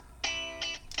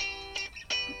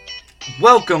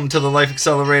Welcome to the Life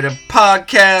Accelerated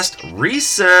Podcast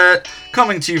Reset,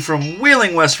 coming to you from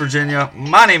Wheeling, West Virginia.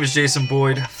 My name is Jason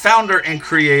Boyd, founder and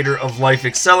creator of Life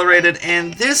Accelerated,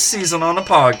 and this season on the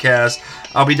podcast,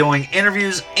 I'll be doing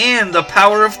interviews and the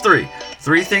power of three.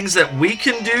 Three things that we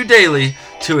can do daily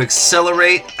to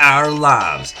accelerate our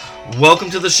lives.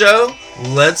 Welcome to the show.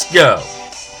 Let's go.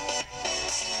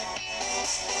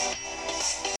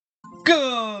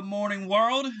 Good morning,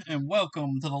 world, and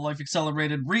welcome to the Life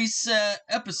Accelerated Reset,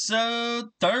 episode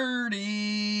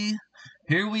 30.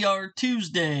 Here we are,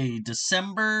 Tuesday,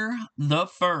 December the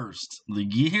 1st. The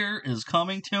year is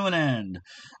coming to an end.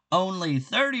 Only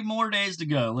 30 more days to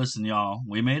go. Listen, y'all,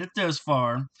 we made it this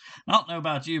far. I don't know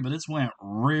about you, but it's went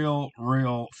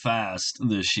real fast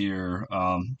this year.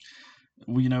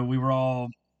 We were all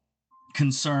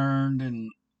concerned and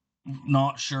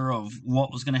not sure of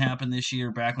what was going to happen this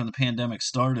year back when the pandemic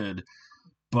started,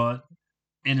 but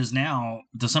it is now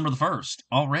December the 1st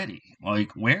already.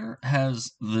 Like, where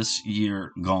has this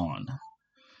year gone?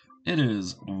 It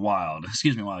is wild.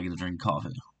 Excuse me while I get a drink of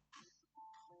coffee.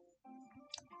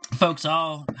 Folks,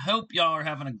 I hope y'all are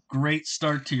having a great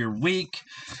start to your week.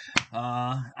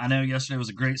 I know yesterday was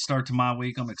a great start to my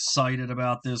week. I'm excited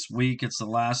about this week. It's the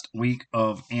last week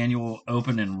of annual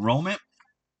open enrollment,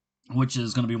 which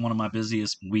is going to be one of my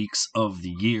busiest weeks of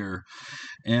the year.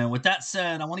 And with that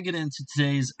said, I want to get into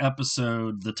today's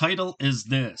episode. The title is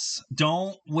this: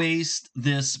 Don't waste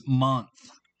this month.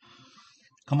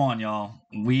 Come on, y'all.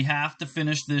 We have to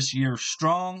finish this year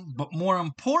strong, but more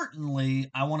importantly,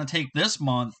 I want to take this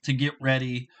month to get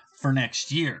ready for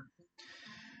next year.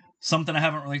 Something I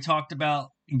haven't really talked about,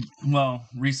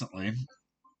 recently,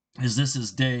 is this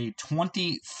is day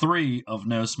 23 of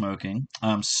no smoking.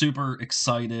 I'm super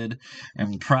excited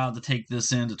and proud to take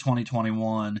this into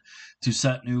 2021 to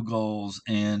set new goals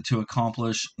and to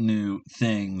accomplish new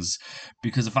things.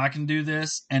 Because if I can do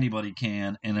this, anybody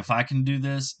can. And if I can do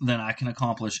this, then I can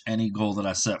accomplish any goal that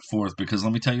I set forth. Because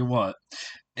let me tell you what,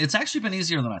 it's actually been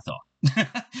easier than I thought.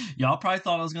 Y'all probably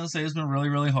thought I was going to say it's been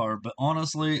really hard, but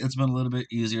honestly, it's been a little bit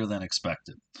easier than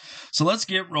expected. So let's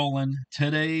get rolling.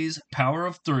 Today's power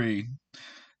of three.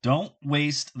 Don't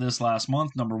waste this last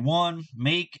month. Number one,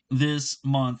 make this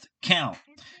month count.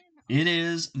 It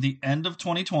is the end of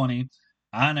 2020.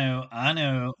 I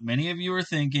know. Many of you are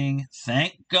thinking,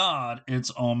 thank God it's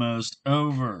almost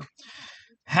over.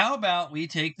 How about we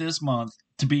take this month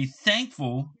to be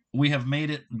thankful we have made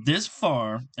it this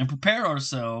far and prepare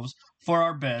ourselves for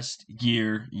our best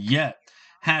year yet.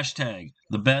 Hashtag,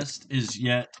 the best is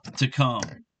yet to come.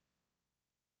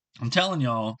 I'm telling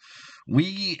y'all,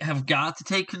 we have got to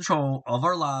take control of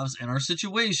our lives and our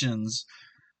situations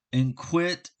and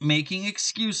quit making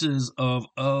excuses of,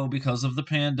 because of the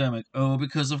pandemic,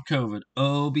 because of COVID,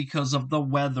 because of the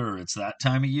weather. It's that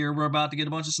time of year we're about to get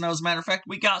a bunch of snow. As a matter of fact,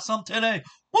 we got some today.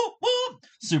 Woo, woo!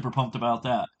 Super pumped about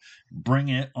that. Bring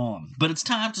it on. But it's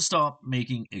time to stop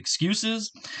making excuses.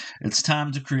 It's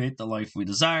time to create the life we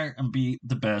desire and be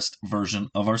the best version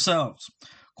of ourselves.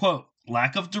 Quote,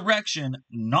 lack of direction,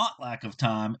 not lack of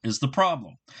time, is the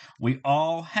problem. We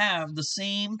all have the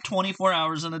same 24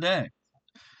 hours in a day.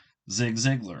 Zig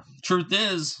Ziglar. Truth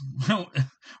is,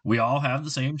 we all have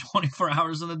the same 24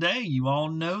 hours in a day. You all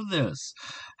know this.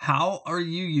 How are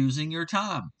you using your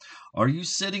time? Are you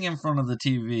sitting in front of the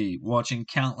TV watching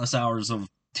countless hours of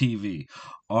TV?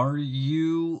 Are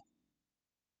you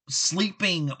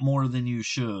sleeping more than you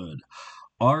should?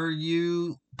 Are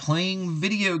you playing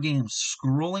video games,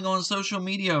 scrolling on social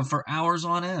media for hours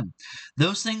on end?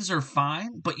 Those things are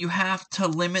fine, but you have to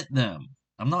limit them.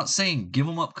 I'm not saying give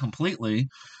them up completely.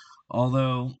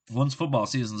 Although, once football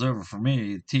season's over for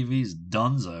me, TV's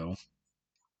donezo,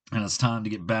 and it's time to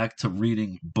get back to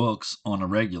reading books on a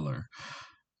regular.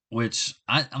 Which,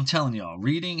 I'm telling y'all,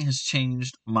 reading has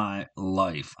changed my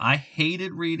life. I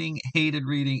hated reading,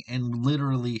 and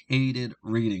literally hated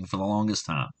reading for the longest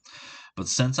time. But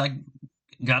since I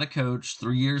got a coach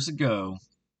 3 years ago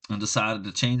and decided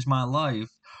to change my life,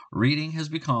 reading has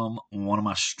become one of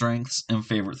my strengths and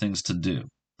favorite things to do.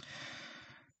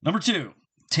 Number two.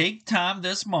 Take time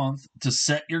this month to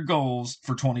set your goals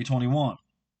for 2021.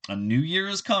 A new year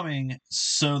is coming,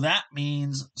 so that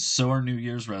means so are New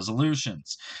Year's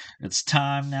resolutions. It's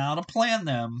time now to plan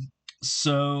them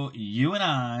so you and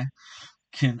I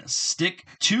can stick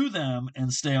to them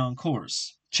and stay on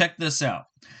course. Check this out.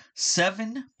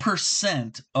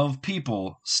 7% of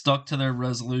people stuck to their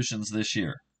resolutions this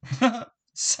year.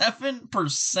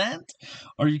 7%?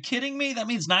 Are you kidding me? That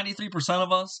means 93%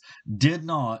 of us did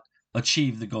not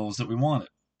achieve the goals that we wanted.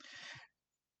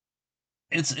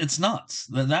 It's nuts.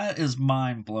 That is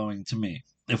mind-blowing to me.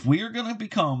 If we are going to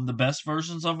become the best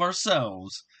versions of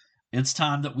ourselves, It's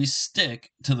time that we stick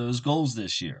to those goals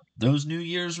this year. Those New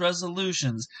Year's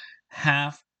resolutions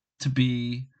have to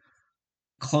be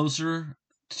closer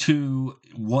to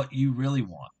what you really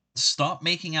want. Stop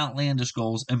making outlandish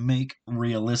goals and make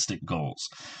realistic goals.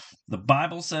 The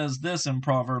Bible says this in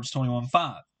Proverbs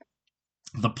 21:5.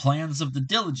 The plans of the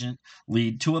diligent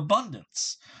lead to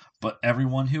abundance, but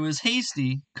everyone who is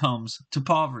hasty comes to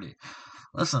poverty.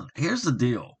 Listen, here's the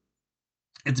deal.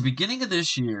 At the beginning of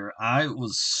this year, I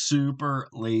was super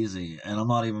lazy, and I'm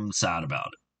not even sad about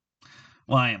it.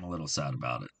 Well, I am a little sad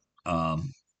about it.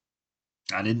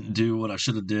 I didn't do what I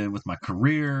should have did with my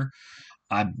career.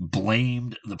 I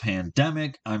blamed the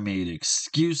pandemic. I made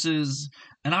excuses,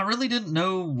 and I really didn't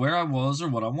know where I was or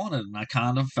what I wanted, and I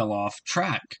kind of fell off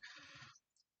track.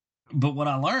 But what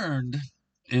I learned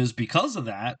is because of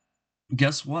that,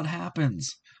 guess what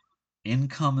happens?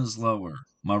 Income is lower.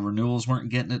 My renewals weren't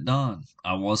getting it done.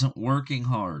 I wasn't working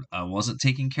hard. I wasn't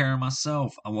taking care of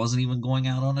myself. I wasn't even going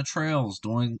out on the trails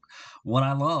doing what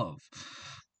I love.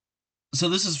 So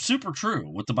this is super true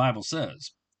what the Bible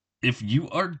says. If you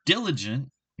are diligent,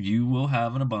 you will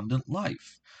have an abundant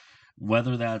life.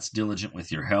 Whether that's diligent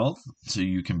with your health so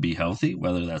you can be healthy,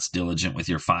 whether that's diligent with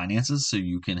your finances so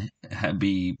you can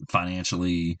be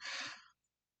financially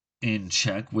in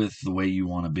check with the way you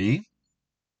want to be,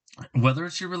 whether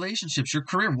it's your relationships, your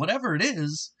career, whatever it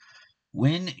is,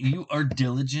 when you are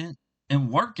diligent and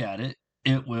work at it,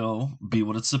 it will be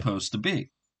what it's supposed to be.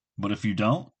 But if you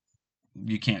don't,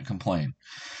 you can't complain.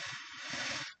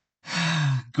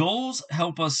 Goals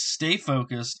help us stay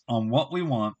focused on what we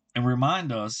want and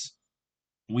remind us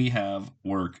we have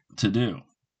work to do.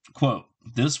 Quote,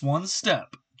 this one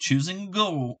step, choosing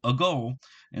a goal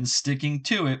and sticking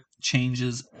to it,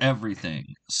 changes everything.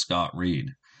 Scott Reed.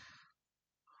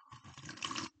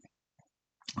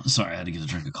 Sorry, I had to get a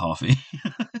drink of coffee.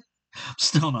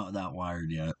 Still not that wired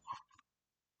yet.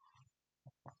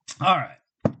 All right.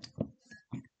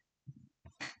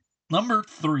 Number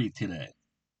 3 today.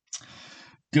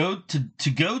 Go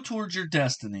towards your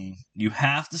destiny, you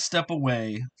have to step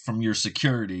away from your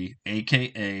security,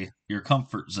 aka your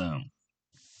comfort zone.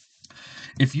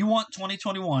 If you want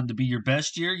 2021 to be your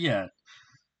best year yet,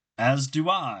 as do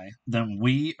I, then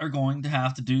we are going to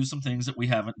have to do some things that we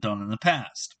haven't done in the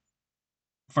past.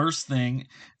 First thing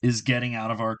is getting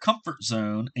out of our comfort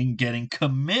zone and getting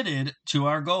committed to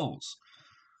our goals.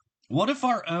 What if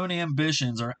our own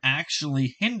ambitions are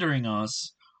actually hindering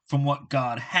us from what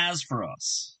God has for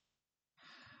us?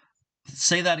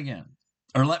 Say that again,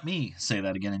 or let me say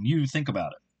that again, and you think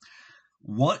about it.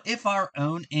 What if our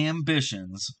own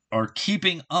ambitions are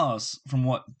keeping us from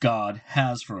what God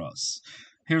has for us?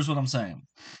 Here's what I'm saying.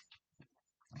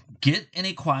 Get in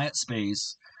a quiet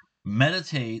space,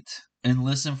 meditate, and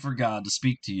listen for God to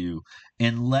speak to you,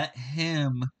 and let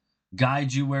Him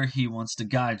guide you where He wants to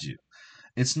guide you.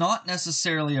 It's not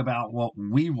necessarily about what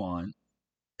we want.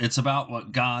 It's about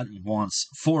what God wants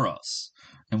for us.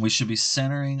 And we should be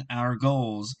centering our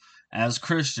goals as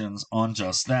Christians on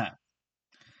just that.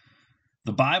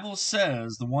 The Bible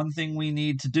says the one thing we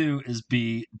need to do is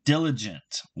be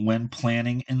diligent when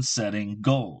planning and setting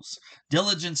goals.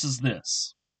 Diligence is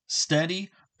this: steady,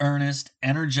 earnest,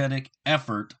 energetic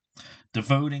effort,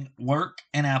 devoting work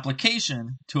and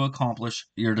application to accomplish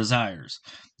your desires.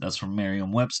 That's from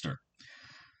Merriam-Webster.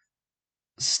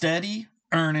 Steady,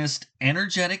 earnest,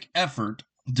 energetic effort,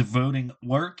 devoting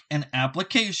work and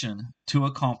application to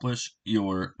accomplish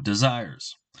your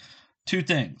desires. 2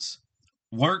 things: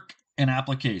 work and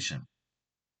application.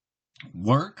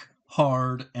 Work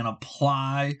hard and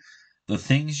apply the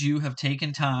things you have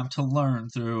taken time to learn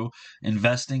through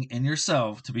investing in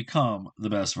yourself to become the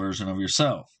best version of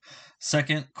yourself.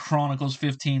 2 Chronicles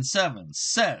 15:7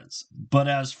 says, "But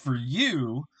as for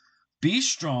you, be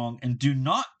strong and do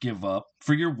not give up,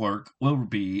 for your work will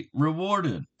be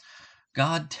rewarded."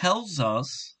 God tells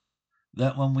us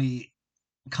that when we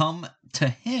come to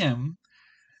Him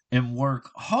and work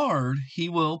hard, He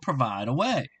will provide a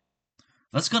way.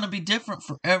 That's going to be different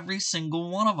for every single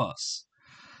one of us.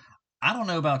 I don't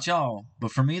know about y'all,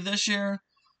 but for me this year,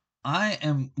 I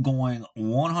am going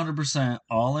 100%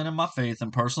 all in my faith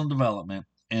and personal development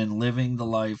and living the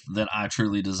life that I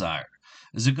truly desire.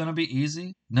 Is it going to be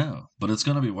easy? No, but it's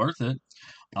going to be worth it.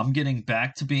 I'm getting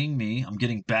back to being me. I'm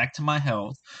getting back to my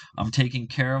health. I'm taking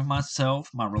care of myself,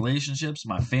 my relationships,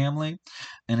 my family,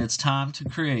 and it's time to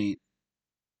create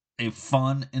a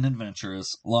fun and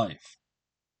adventurous life.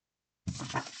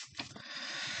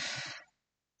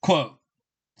 Quote,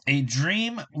 a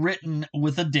dream written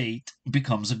with a date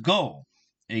becomes a goal.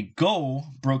 A goal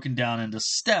broken down into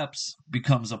steps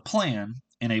becomes a plan,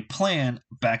 and a plan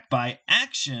backed by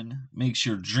action makes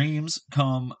your dreams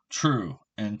come true.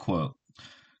 End quote.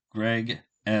 Greg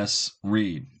S.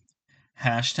 Reed.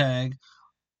 Hashtag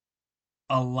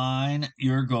align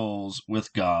your goals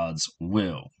with God's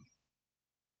will.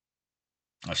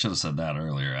 I should have said that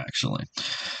earlier, actually.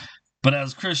 But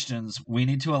as Christians, we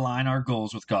need to align our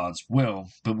goals with God's will.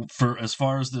 But for as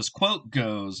far as this quote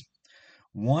goes,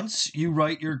 once you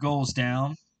write your goals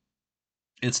down,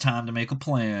 it's time to make a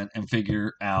plan and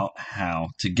figure out how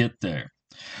to get there.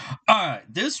 All right,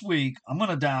 this week, I'm going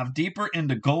to dive deeper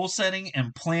into goal setting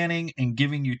and planning and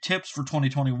giving you tips for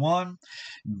 2021.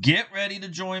 Get ready to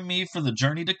join me for the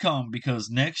journey to come because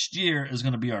next year is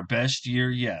going to be our best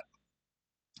year yet.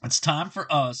 It's time for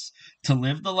us to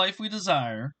live the life we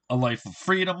desire, a life of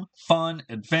freedom, fun,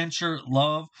 adventure,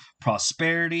 love,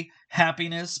 prosperity,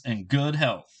 happiness, and good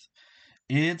health.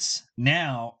 It's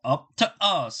now up to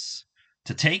us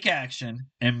to take action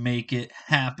and make it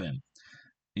happen.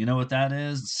 You know what that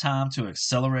is? It's time to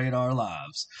accelerate our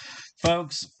lives.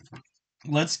 Folks,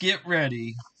 let's get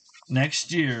ready.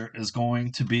 Next year is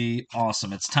going to be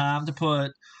awesome. It's time to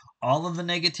put all of the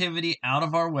negativity out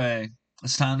of our way.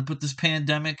 It's time to put this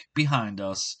pandemic behind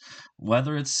us.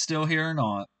 Whether it's still here or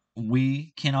not,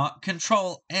 we cannot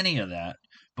control any of that.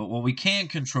 But what we can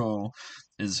control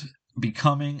is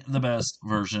becoming the best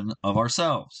version of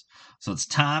ourselves. So it's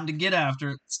time to get after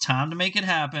it. It's time to make it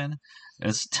happen.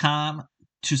 It's time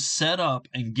to set up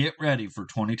and get ready for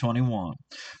 2021.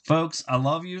 Folks, I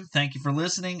love you. Thank you for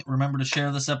listening. Remember to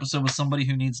share this episode with somebody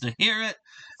who needs to hear it.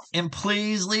 And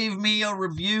please leave me a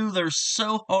review. They're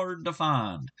so hard to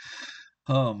find.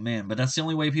 Oh, man, but that's the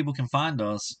only way people can find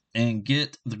us and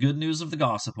get the good news of the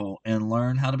gospel and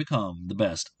learn how to become the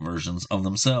best versions of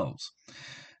themselves.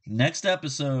 Next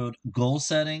episode, goal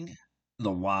setting,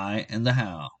 the why and the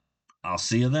how. I'll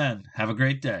see you then. Have a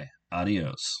great day.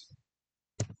 Adios.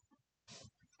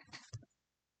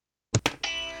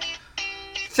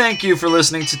 Thank you for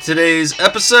listening to today's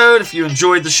episode. If you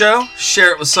enjoyed the show,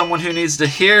 share it with someone who needs to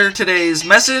hear today's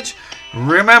message.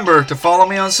 Remember to follow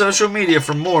me on social media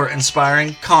for more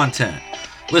inspiring content.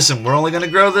 Listen, we're only going to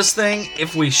grow this thing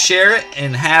if we share it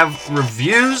and have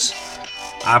reviews.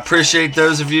 I appreciate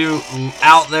those of you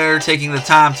out there taking the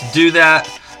time to do that.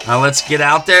 Now let's get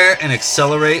out there and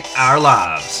accelerate our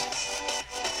lives.